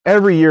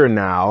Every year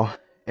now,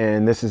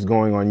 and this is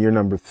going on year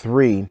number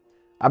 3,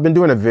 I've been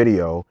doing a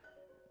video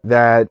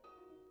that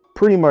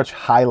pretty much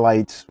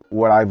highlights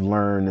what I've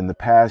learned in the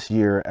past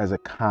year as a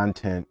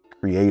content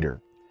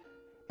creator.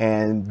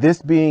 And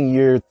this being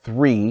year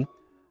 3,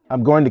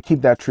 I'm going to keep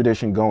that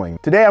tradition going.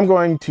 Today, I'm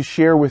going to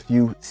share with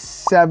you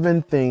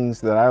 7 things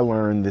that I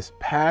learned this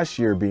past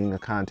year being a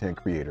content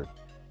creator.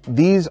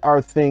 These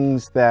are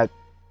things that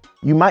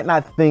you might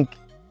not think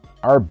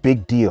are a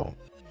big deal,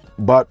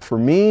 but for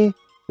me,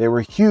 they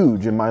were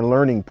huge in my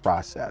learning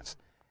process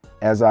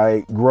as I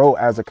grow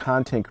as a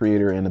content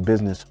creator and a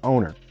business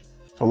owner.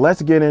 So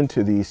let's get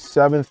into these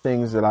 7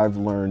 things that I've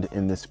learned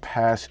in this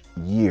past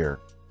year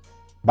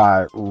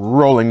by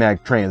rolling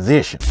that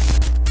transition.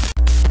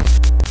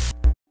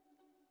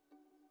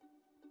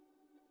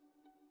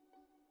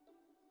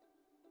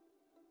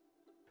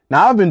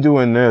 Now, I've been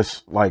doing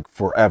this like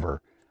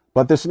forever,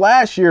 but this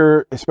last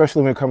year,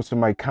 especially when it comes to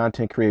my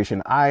content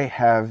creation, I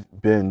have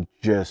been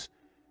just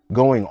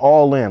going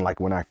all in,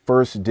 like when I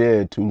first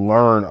did, to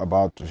learn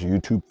about this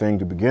YouTube thing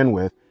to begin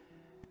with.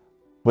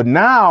 But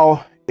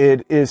now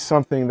it is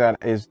something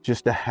that is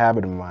just a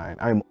habit of mine.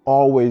 I'm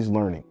always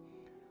learning.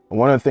 And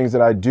one of the things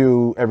that I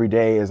do every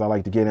day is I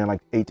like to get in like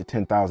 8,000 to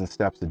 10,000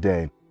 steps a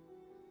day.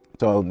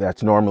 So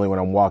that's normally when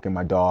I'm walking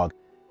my dog.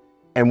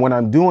 And when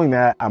I'm doing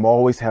that, I'm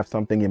always have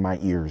something in my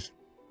ears,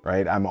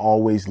 right? I'm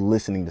always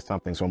listening to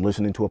something. So I'm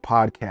listening to a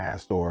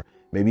podcast or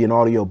maybe an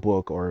audio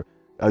book or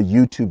a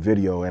YouTube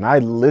video. And I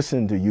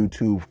listen to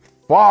YouTube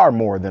far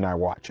more than I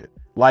watch it,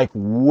 like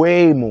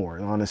way more,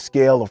 on a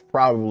scale of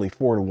probably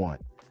 4 to 1.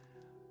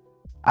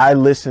 I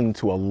listen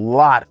to a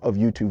lot of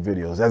YouTube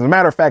videos. As a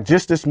matter of fact,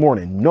 just this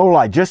morning, no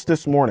lie, just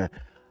this morning,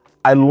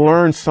 I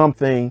learned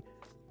something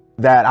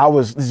that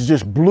this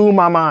just blew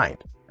my mind.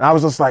 And I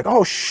was just like,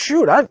 oh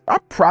shoot, I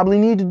probably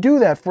need to do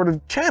that for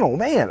the channel.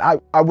 Man,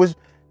 I was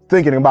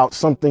thinking about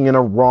something in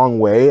a wrong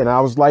way. And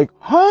I was like,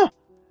 huh,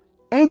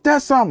 ain't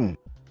that something?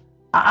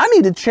 I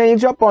need to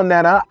change up on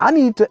that. I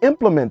need to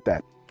implement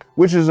that,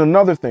 which is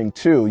another thing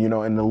too. You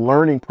know, in the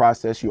learning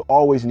process, you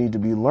always need to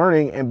be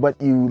learning, but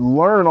you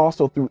learn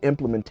also through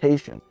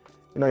implementation.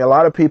 You know, a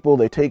lot of people,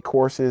 they take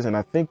courses, and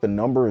I think the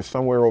number is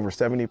somewhere over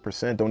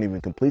 70% don't even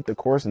complete the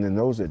course. And then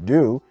those that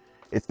do,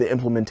 it's the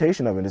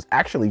implementation of it. It's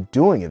actually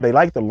doing it. They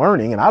like the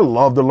learning, and I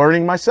love the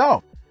learning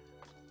myself.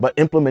 But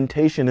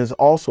implementation is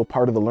also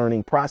part of the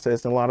learning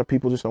process, and a lot of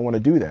people just don't want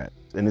to do that.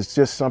 And it's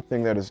just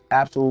something that is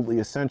absolutely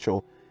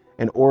essential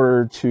in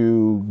order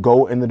to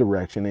go in the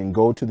direction and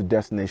go to the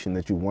destination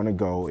that you want to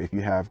go if you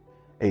have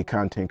a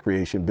content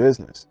creation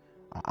business.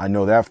 I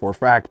know that for a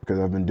fact because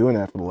I've been doing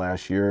that for the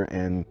last year,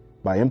 and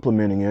by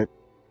implementing it,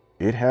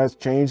 it has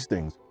changed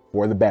things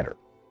for the better.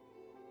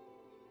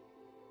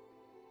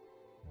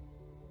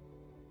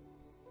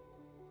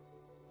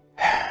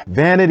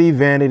 Vanity,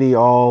 vanity,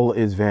 all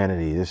is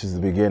vanity. This is the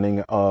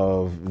beginning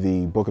of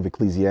the book of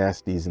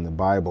Ecclesiastes in the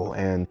Bible,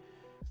 and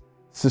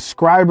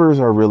subscribers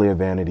are really a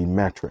vanity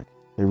metric.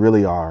 They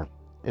really are.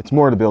 It's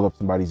more to build up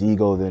somebody's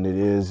ego than it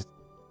is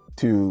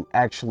to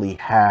actually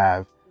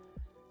have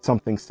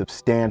something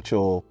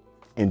substantial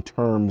in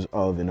terms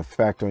of an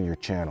effect on your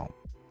channel.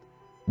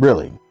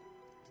 Really,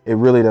 it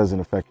really doesn't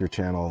affect your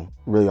channel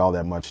really all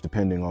that much,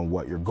 depending on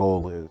what your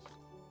goal is.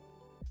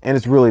 And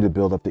it's really to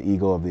build up the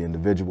ego of the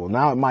individual.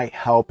 Now, it might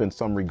help in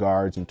some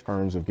regards in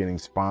terms of getting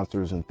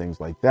sponsors and things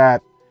like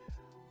that.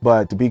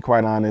 But to be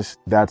quite honest,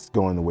 that's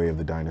going the way of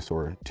the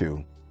dinosaur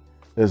too.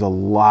 There's a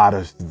lot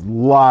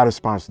of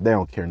sponsors. They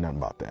don't care nothing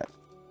about that.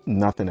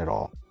 Nothing at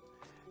all.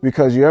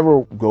 Because you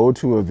ever go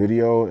to a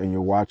video and you're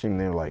watching,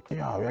 they're like,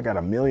 yo, I got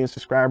 1 million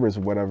subscribers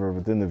or whatever,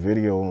 but then the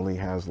video only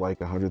has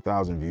like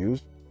 100,000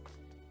 views.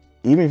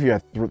 Even if you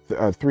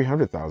have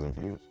 300,000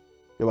 views.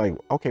 You're like,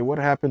 okay, what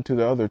happened to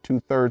the other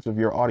 2/3 of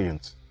your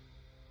audience?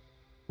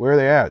 Where are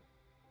they at?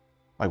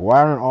 Like,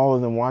 why aren't all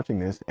of them watching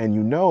this? And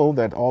you know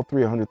that all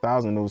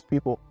 300,000 of those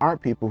people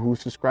aren't people who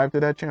subscribe to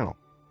that channel.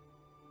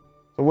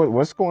 So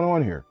what's going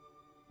on here?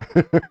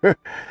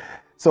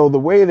 So the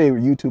way the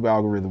YouTube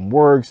algorithm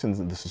works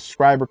and the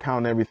subscriber count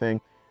and everything,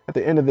 at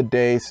the end of the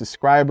day,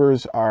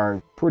 subscribers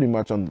are pretty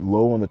much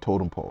low on the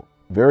totem pole,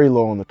 very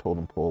low on the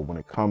totem pole when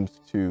it comes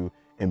to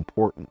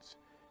importance.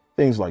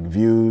 Things like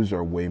views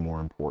are way more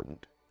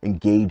important.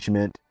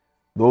 Engagement,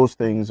 those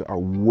things are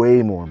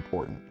way more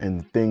important,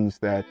 and things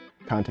that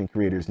content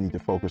creators need to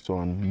focus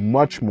on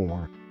much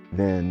more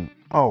than,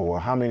 oh, well,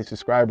 how many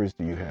subscribers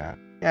do you have?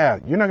 Yeah,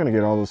 you're not going to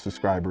get all those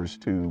subscribers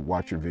to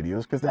watch your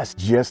videos because that's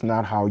just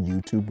not how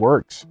YouTube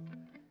works.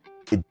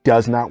 It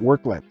does not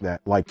work like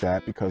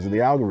that because of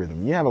the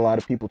algorithm. You have a lot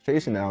of people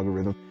chasing the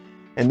algorithm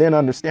and then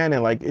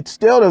understanding like it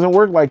still doesn't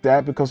work like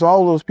that, because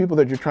all those people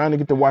that you're trying to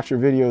get to watch your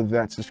video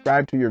that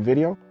subscribe to your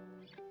video,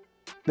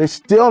 they're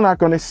still not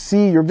going to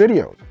see your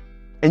videos.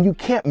 And you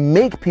can't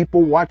make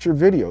people watch your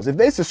videos. If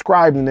they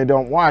subscribe and they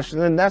don't watch,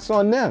 then that's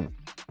on them.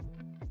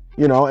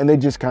 You know, and they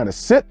just kind of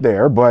sit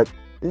there, but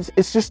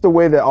it's just the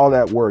way that all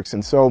that works.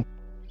 And so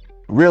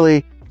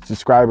really,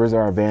 subscribers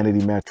are a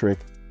vanity metric.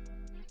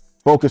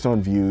 Focus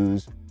on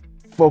views,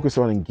 focus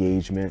on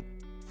engagement,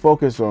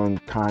 focus on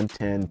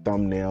content,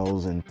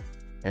 thumbnails,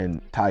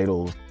 and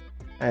titles,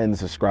 and the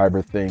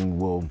subscriber thing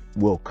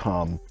will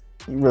come.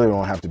 You really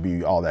don't have to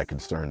be all that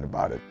concerned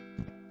about it.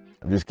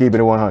 I'm just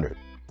keeping it 100.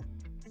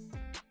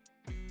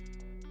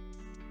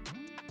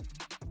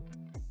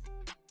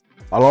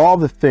 Out of all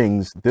the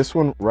things, this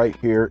one right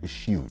here is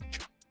huge.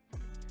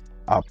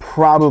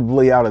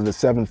 Probably out of the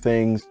 7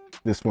 things,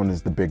 this one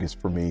is the biggest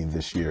for me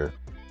this year,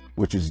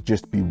 which is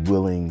just be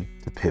willing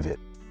to pivot.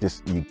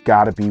 Just, you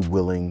gotta be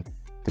willing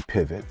to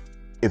pivot.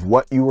 If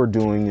what you are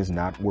doing is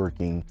not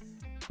working,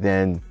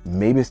 then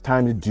maybe it's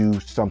time to do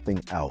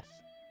something else.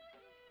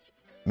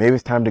 Maybe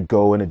it's time to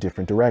go in a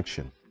different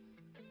direction.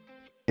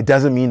 It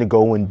doesn't mean to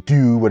go and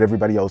do what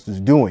everybody else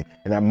is doing.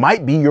 And that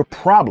might be your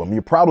problem.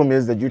 Your problem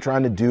is that you're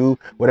trying to do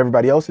what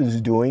everybody else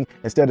is doing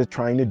instead of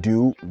trying to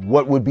do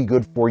what would be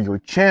good for your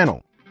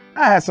channel.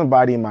 I had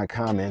somebody in my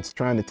comments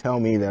trying to tell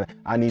me that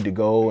I need to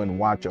go and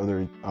watch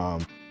other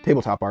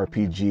tabletop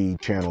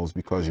RPG channels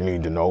because you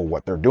need to know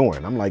what they're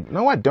doing. I'm like,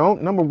 no, I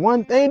don't. Number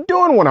one, they ain't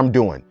doing what I'm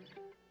doing.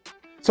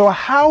 So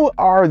how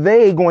are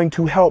they going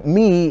to help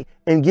me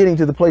in getting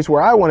to the place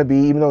where I want to be,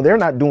 even though they're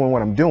not doing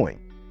what I'm doing?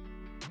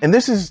 And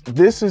this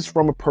is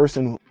from a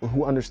person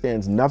who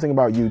understands nothing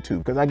about YouTube,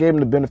 because I gave them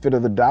the benefit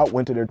of the doubt,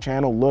 went to their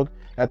channel, looked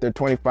at their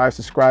 25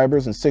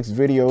 subscribers and 6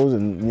 videos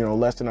and, you know,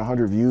 less than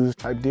 100 views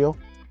type deal.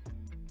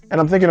 And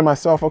I'm thinking to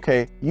myself,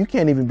 okay, you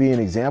can't even be an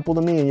example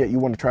to me, and yet you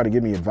want to try to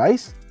give me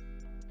advice?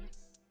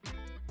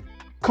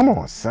 Come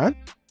on, son.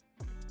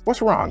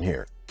 What's wrong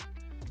here?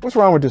 What's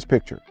wrong with this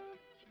picture?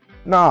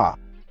 Nah,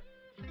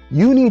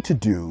 you need to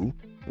do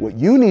what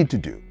you need to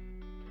do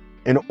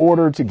in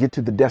order to get to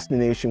the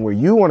destination where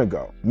you want to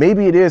go.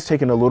 Maybe it is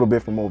taking a little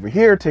bit from over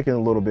here, taking a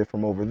little bit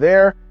from over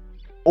there,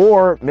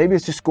 or maybe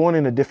it's just going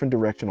in a different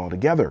direction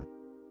altogether.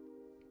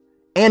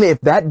 And if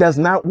that does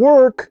not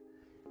work,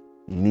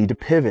 you need to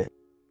pivot.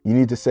 You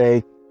need to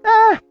say,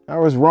 I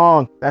was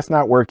wrong. That's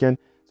not working.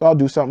 So I'll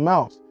do something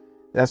else.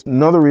 That's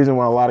another reason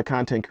why a lot of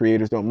content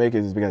creators don't make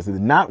it, is because they're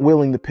not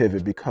willing to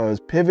pivot,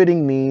 because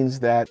pivoting means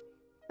that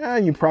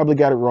you probably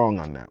got it wrong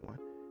on that one.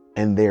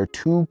 And they're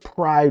too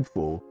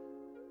prideful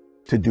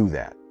to do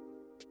that.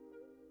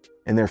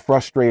 And they're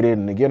frustrated,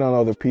 and they get on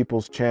other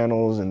people's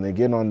channels and they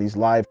get on these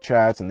live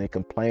chats and they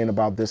complain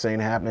about this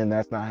ain't happening,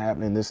 that's not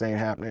happening, this ain't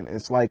happening.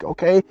 It's like,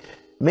 okay,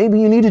 maybe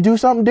you need to do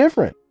something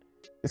different.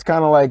 It's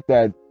kind of like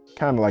that,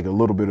 kind of like a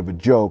little bit of a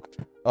joke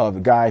of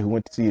a guy who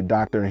went to see a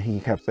doctor, and he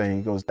kept saying,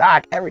 he goes,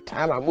 "Doc, every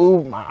time I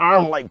move my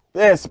arm like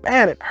this,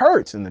 man, it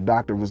hurts." And the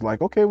doctor was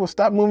like, "Okay, well,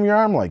 stop moving your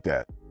arm like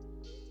that."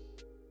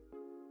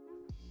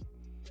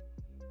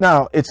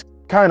 Now, it's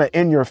kind of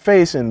in your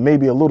face and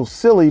maybe a little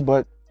silly,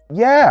 but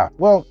yeah,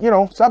 well, you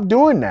know, stop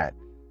doing that.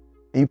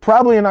 You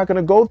probably are not going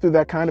to go through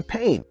that kind of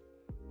pain.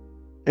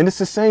 And it's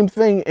the same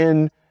thing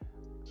in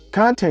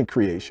content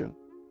creation.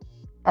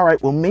 All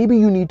right, well, maybe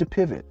you need to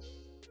pivot.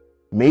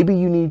 Maybe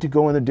you need to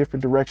go in a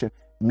different direction.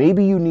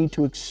 Maybe you need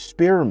to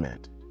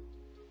experiment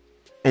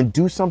and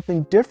do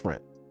something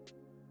different.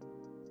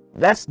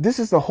 This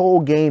is the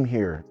whole game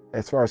here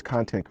as far as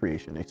content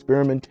creation,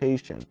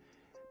 experimentation,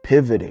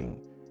 pivoting.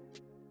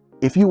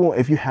 If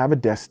you have a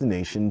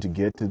destination to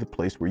get to the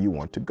place where you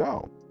want to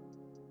go,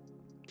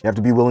 you have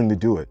to be willing to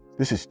do it.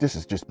 This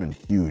has just been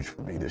huge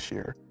for me this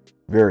year,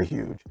 very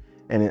huge.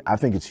 And I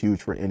think it's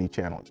huge for any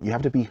channel. You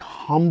have to be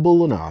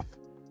humble enough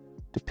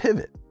to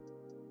pivot.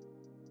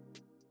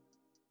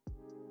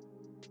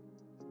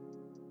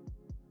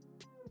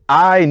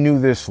 I knew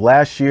this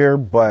last year,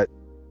 but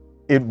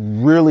it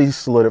really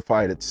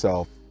solidified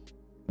itself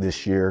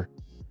this year,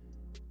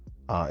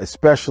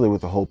 especially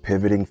with the whole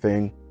pivoting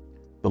thing.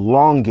 The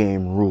long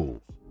game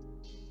rules.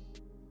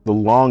 The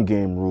long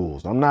game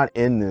rules. I'm not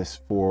in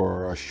this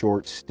for a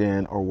short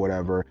stint or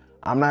whatever.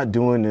 I'm not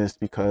doing this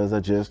because I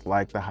just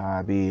like the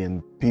hobby,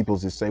 and people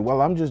just say,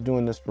 well, I'm just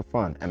doing this for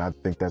fun. And I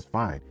think that's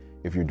fine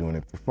if you're doing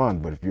it for fun.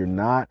 But if you're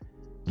not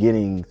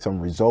getting some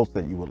results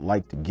that you would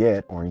like to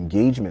get, or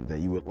engagement that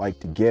you would like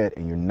to get,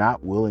 and you're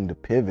not willing to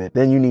pivot,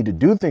 then you need to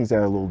do things that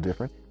are a little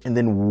different and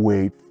then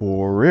wait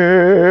for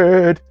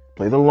it.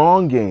 Play the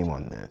long game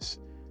on this.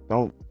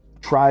 Don't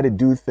try to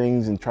do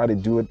things and try to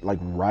do it like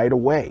right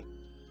away.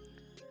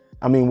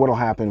 I mean, what'll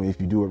happen if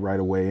you do it right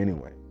away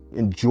anyway?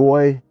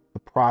 Enjoy the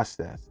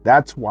process.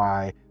 That's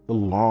why the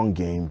long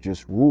game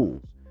just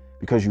rules,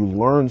 because you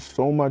learn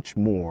so much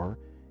more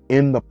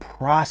in the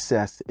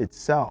process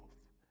itself.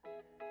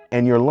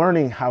 And you're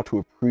learning how to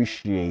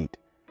appreciate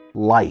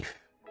life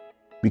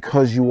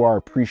because you are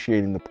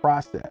appreciating the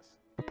process.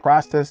 The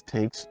process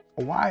takes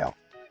a while,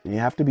 and you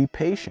have to be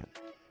patient.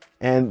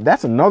 And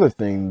that's another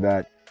thing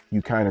that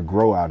you kind of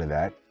grow out of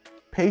that,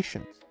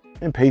 patience.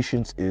 And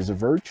patience is a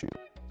virtue.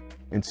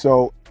 And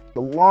so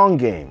the long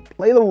game,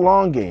 play the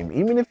long game.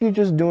 Even if you're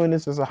just doing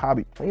this as a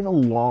hobby, play the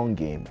long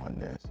game on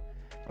this.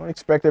 Don't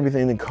expect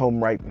everything to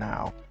come right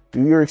now.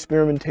 Do your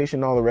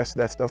experimentation, all the rest of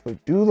that stuff,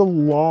 but do the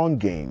long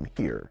game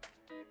here.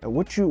 And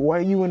why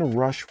are you in a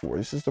rush for?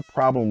 This is the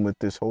problem with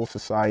this whole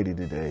society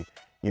today.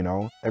 You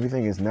know,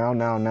 everything is now.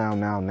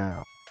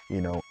 You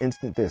know,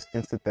 instant this,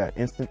 instant that,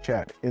 instant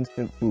chat,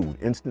 instant food,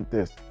 instant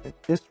this.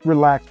 Just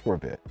relax for a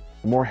bit.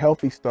 The more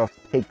healthy stuff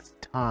takes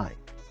time.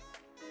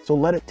 So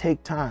let it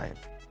take time.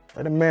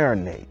 Let it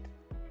marinate.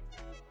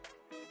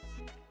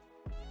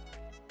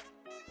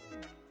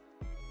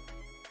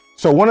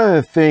 So one of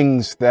the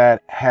things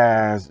that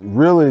has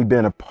really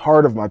been a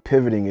part of my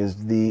pivoting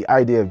is the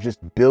idea of just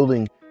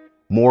building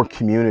more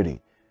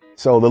community.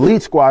 So the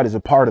Leet Squad is a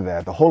part of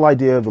that. The whole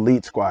idea of the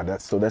Leet Squad,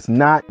 that's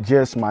not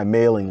just my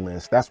mailing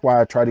list. That's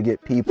why I try to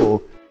get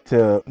people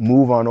to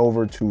move on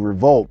over to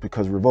Revolt,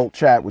 because Revolt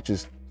Chat, which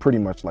is pretty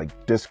much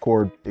like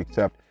Discord,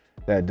 except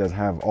that it doesn't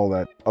have all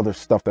that other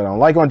stuff that I don't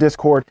like on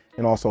Discord,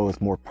 and also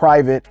it's more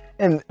private.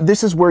 And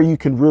this is where you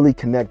can really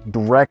connect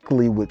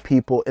directly with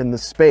people in the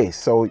space.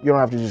 So you don't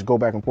have to just go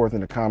back and forth in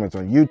the comments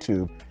on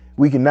YouTube.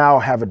 We can now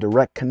have a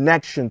direct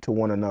connection to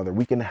one another.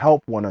 We can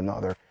help one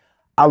another.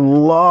 I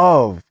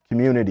love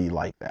community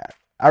like that.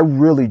 I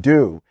really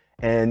do.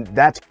 And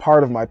that's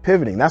part of my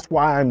pivoting. That's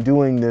why I'm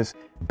doing this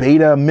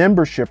beta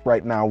membership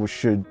right now, which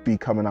should be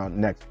coming out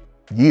next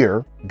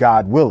year,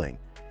 God willing.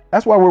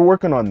 That's why we're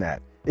working on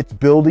that. It's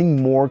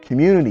building more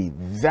community.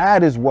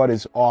 That is what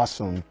is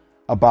awesome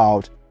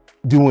about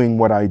doing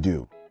what I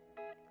do.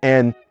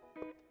 And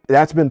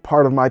that's been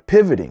part of my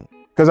pivoting,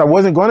 because I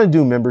wasn't going to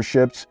do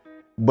memberships,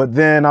 but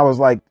then I was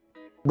like,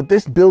 but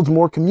this builds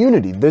more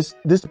community. This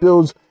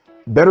builds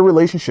better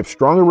relationships,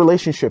 stronger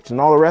relationships,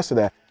 and all the rest of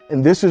that.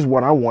 And this is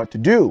what I want to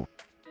do.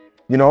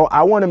 You know,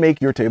 I want to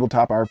make your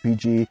tabletop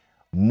RPG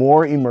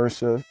more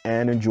immersive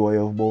and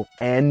enjoyable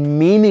and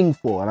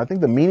meaningful. And I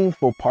think the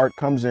meaningful part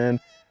comes in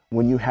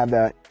when you have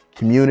that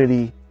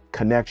community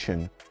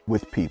connection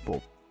with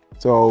people.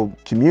 So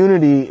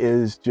community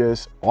is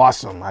just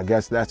awesome. I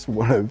guess that's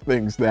one of the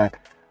things that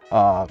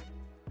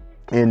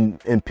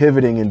in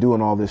pivoting and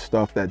doing all this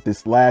stuff, that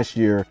this last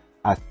year,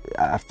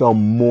 I fell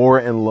more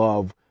in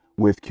love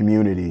with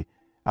community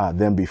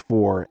than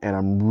before. And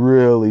I'm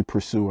really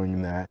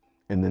pursuing that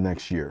in the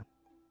next year.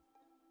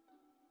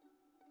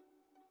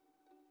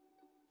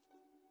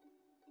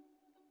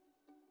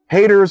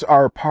 Haters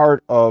are a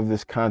part of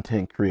this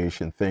content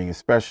creation thing,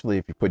 especially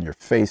if you put your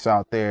face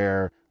out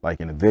there, like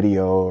in a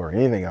video or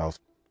anything else.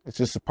 It's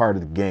just a part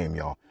of the game,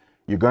 y'all.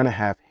 You're going to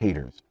have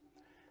haters.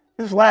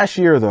 This last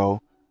year,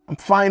 though, I'm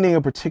finding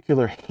a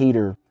particular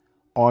hater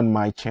on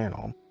my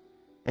channel.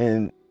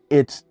 And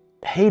it's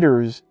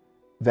haters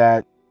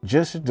that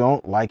just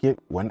don't like it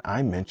when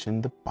I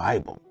mention the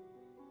Bible.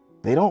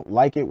 They don't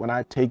like it when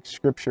I take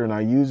scripture and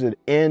I use it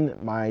in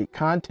my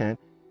content,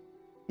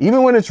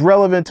 even when it's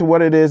relevant to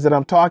what it is that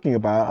I'm talking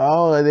about.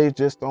 Oh, they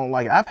just don't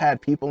like it. I've had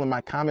people in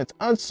my comments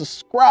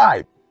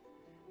unsubscribe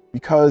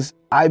because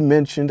I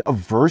mentioned a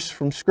verse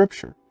from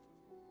scripture.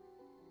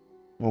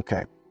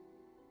 Okay.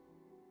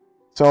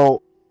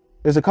 So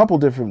there's a couple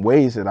different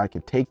ways that I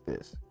could take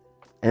this,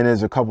 and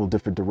there's a couple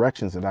different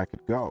directions that I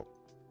could go.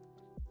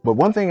 But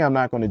one thing I'm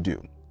not going to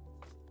do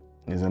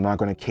is I'm not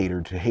going to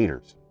cater to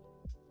haters.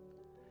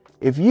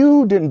 If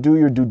you didn't do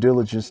your due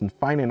diligence in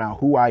finding out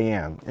who I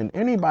am, and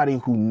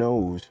anybody who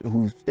knows,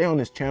 who's stayed on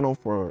this channel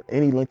for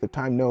any length of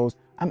time knows,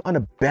 I'm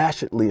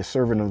unabashedly a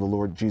servant of the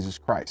Lord Jesus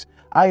Christ.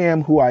 I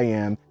am who I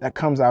am. That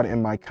comes out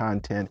in my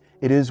content.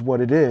 It is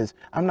what it is.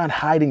 I'm not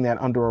hiding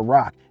that under a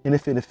rock. And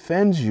if it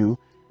offends you,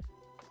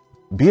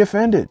 be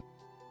offended.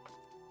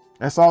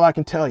 That's all I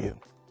can tell you.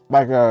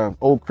 Like an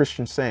old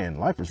Christian saying,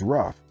 life is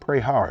rough, pray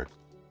hard.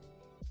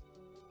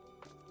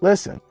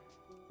 Listen,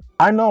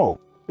 I know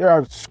there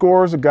are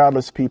scores of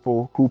godless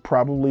people who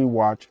probably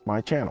watch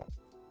my channel.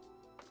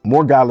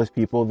 More godless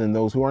people than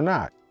those who are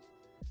not.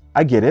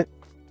 I get it.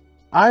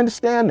 I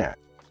understand that.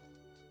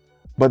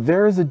 But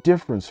there is a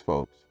difference,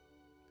 folks,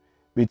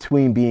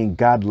 between being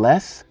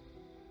godless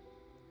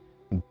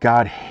and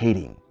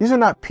God-hating. These are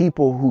not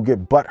people who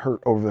get butthurt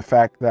over the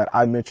fact that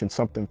I mentioned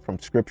something from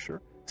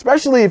scripture,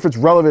 especially if it's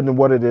relevant to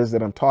what it is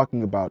that I'm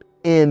talking about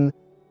in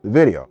the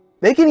video.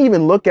 They can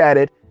even look at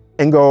it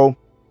and go,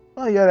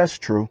 oh yeah, that's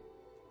true.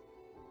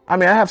 I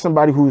mean, I have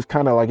somebody who's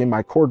kind of like in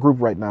my core group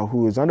right now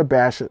who is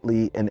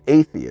unabashedly an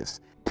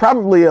atheist,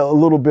 probably a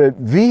little bit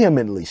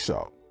vehemently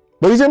so,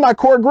 but he's in my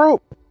core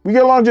group. We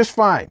get along just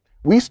fine.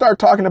 We start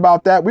talking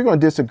about that, we're going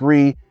to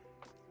disagree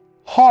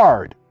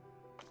hard.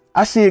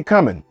 I see it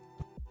coming.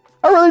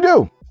 I really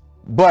do.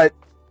 But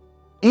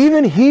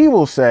even he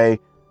will say,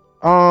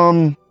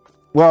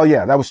 well,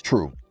 yeah, that was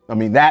true. I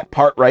mean, that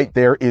part right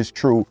there is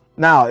true.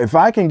 Now, if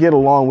I can get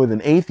along with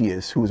an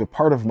atheist who is a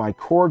part of my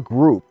core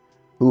group,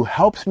 who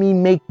helps me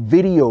make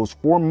videos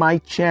for my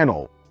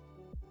channel,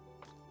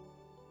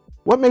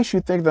 what makes you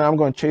think that I'm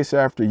going to chase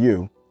after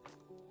you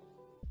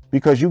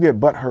because you get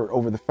butthurt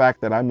over the fact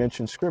that I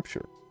mentioned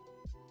scripture?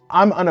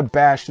 I'm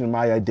unabashed in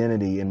my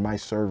identity and my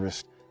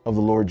service of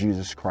the Lord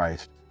Jesus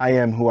Christ. I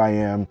am who I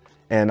am,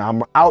 and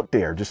I'm out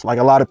there, just like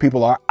a lot of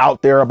people are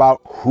out there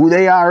about who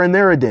they are and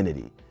their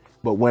identity.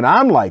 But when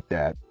I'm like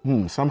that,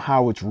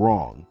 somehow it's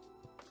wrong.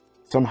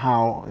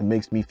 Somehow it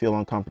makes me feel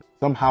uncomfortable.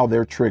 Somehow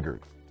they're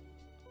triggered.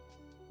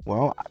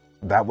 Well,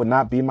 that would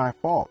not be my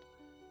fault.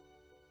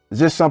 It's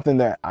just something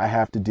that I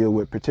have to deal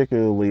with,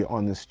 particularly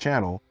on this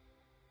channel,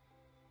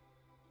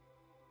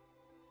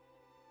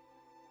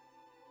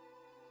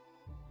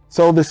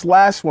 So this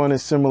last one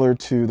is similar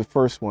to the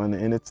first one,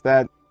 and it's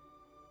that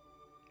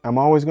I'm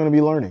always going to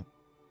be learning.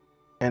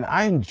 And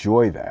I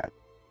enjoy that.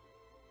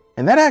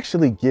 And that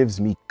actually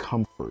gives me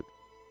comfort.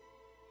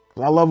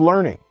 I love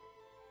learning.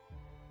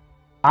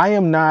 I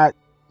am not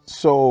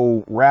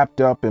so wrapped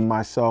up in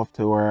myself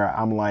to where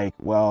I'm like,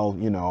 well,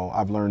 you know,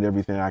 I've learned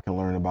everything I can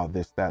learn about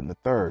this, that, and the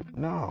third.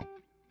 No.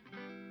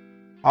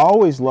 I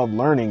always love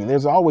learning, and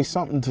there's always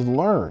something to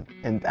learn.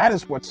 And that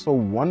is what's so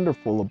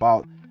wonderful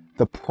about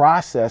the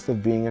process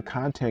of being a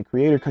content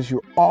creator, because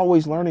you're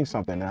always learning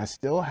something. And I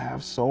still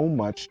have so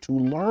much to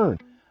learn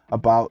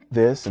about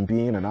this and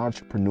being an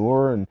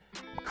entrepreneur and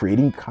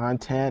creating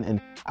content. And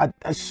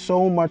there's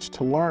so much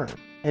to learn.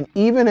 And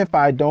even if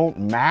I don't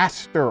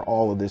master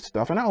all of this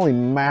stuff, and I only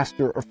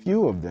master a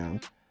few of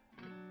them,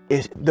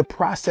 the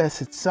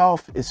process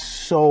itself is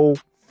so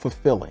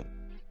fulfilling.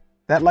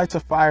 That lights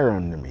a fire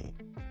under me.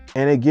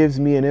 And it gives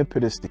me an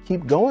impetus to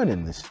keep going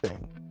in this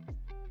thing.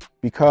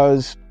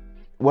 Because,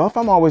 well, if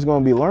I'm always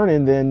going to be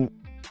learning, then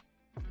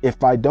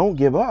if I don't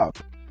give up,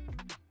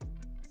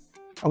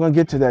 I'm going to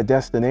get to that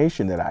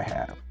destination that I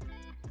have.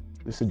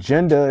 This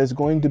agenda is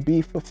going to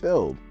be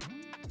fulfilled.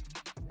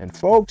 And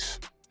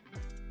folks,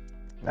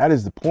 that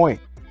is the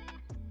point.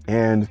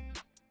 And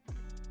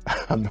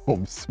I know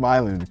I'm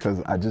smiling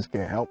because I just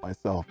can't help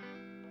myself.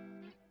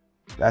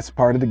 That's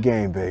part of the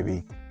game,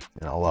 baby.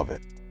 And I love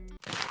it.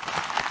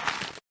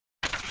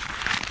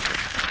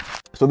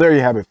 So there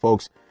you have it,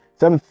 folks.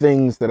 7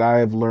 things that I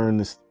have learned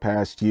this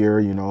past year,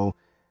 you know,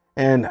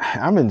 and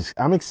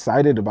I'm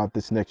excited about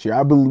this next year.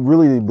 I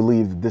really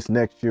believe this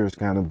next year is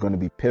kind of going to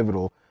be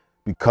pivotal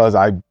because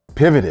I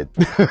pivoted.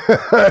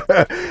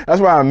 That's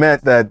why I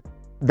meant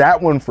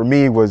that one for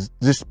me was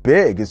just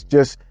big. It's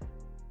just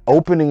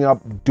opening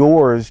up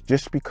doors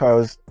just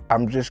because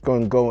I'm just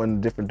going to go in a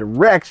different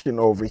direction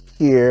over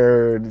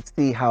here to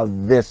see how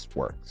this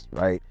works,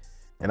 right?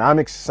 And I'm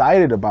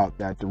excited about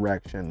that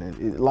direction.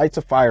 It lights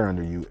a fire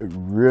under you. It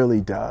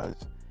really does.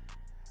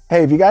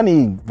 Hey, if you got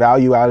any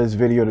value out of this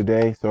video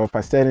today, so if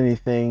I said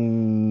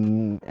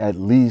anything at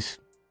least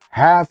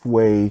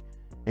halfway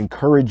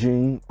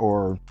encouraging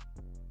or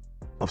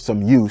of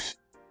some use,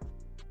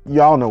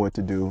 y'all know what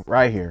to do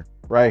right here,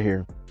 right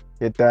here.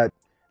 Hit that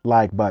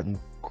like button,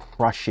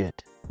 crush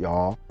it,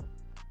 y'all.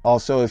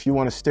 Also, if you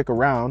want to stick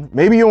around,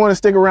 maybe you want to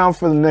stick around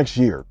for the next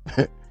year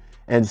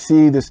and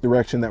see this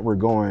direction that we're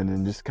going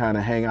and just kind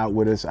of hang out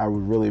with us, I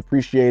would really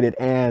appreciate it.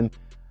 And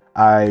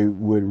I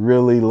would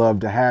really love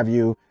to have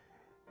you.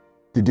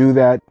 To do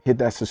that, hit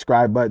that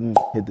subscribe button,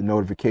 hit the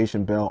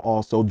notification bell.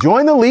 Also,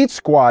 join the Leet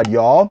Squad,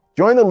 y'all.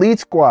 Join the Leet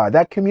Squad,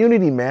 that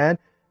community, man,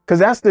 because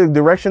that's the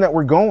direction that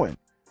we're going.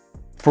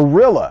 For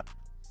real,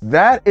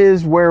 that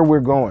is where we're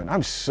going.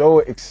 I'm so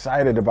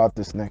excited about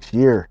this next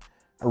year.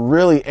 I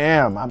really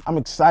am. I'm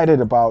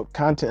excited about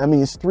content. I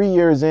mean, it's 3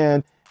 years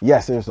in.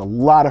 Yes, there's a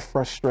lot of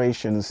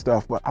frustration and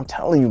stuff, but I'm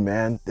telling you,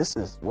 man, this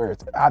is where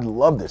it's, I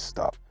love this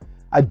stuff.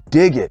 I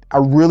dig it. I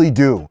really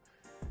do.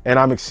 And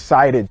I'm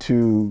excited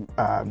to,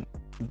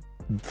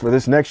 for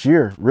this next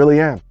year, really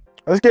am.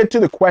 Let's get to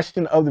the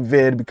question of the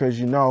vid, because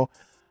you know,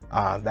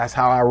 that's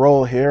how I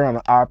roll here on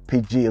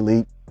RPG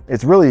Elite.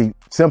 It's really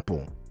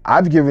simple.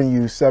 I've given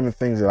you 7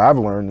 things that I've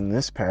learned in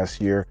this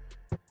past year.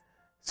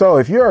 So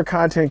if you're a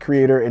content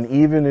creator, and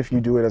even if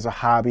you do it as a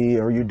hobby,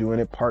 or you're doing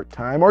it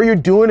part-time, or you're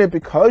doing it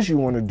because you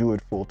want to do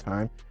it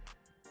full-time,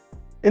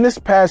 in this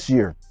past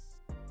year,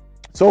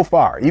 so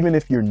far, even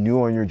if you're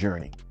new on your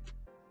journey,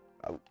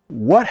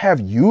 what have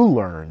you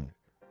learned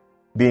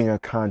being a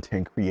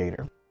content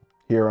creator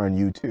here on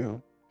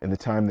YouTube in the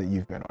time that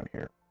you've been on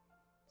here?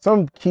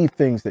 Some key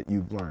things that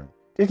you've learned.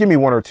 Just give me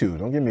 1 or 2.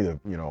 Don't give me the,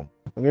 you know,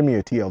 don't give me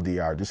a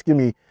TLDR. Just give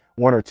me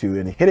 1 or 2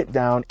 and hit it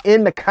down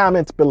in the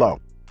comments below.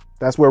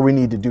 That's where we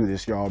need to do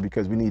this, y'all,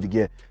 because we need to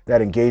get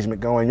that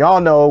engagement going.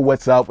 Y'all know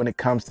what's up when it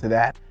comes to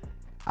that.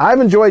 I've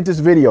enjoyed this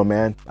video,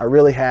 man. I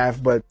really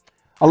have, but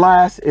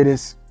alas, it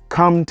has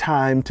come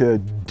time to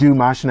do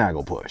my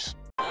snaggle push.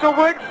 So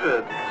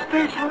exit,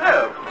 stage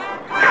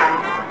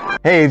left.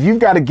 Hey, if you've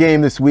got a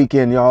game this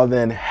weekend, y'all,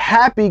 then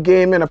happy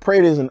gaming. I pray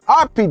it is an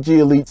RPG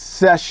Elite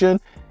session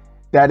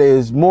that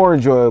is more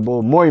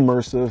enjoyable, more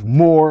immersive,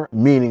 more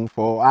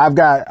meaningful. I've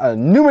got a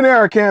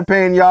Numenera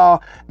campaign,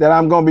 y'all, that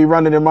I'm going to be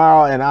running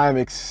tomorrow, and I'm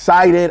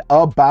excited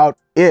about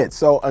it.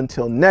 So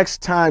until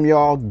next time,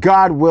 y'all,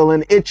 God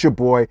willing, it's your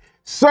boy,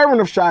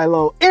 Servant of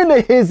Shiloh, in the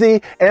hizzy,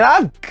 and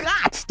I've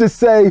got to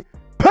say,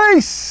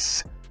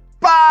 peace,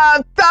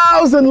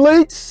 5,000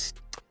 Leets.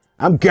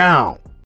 I'm gone.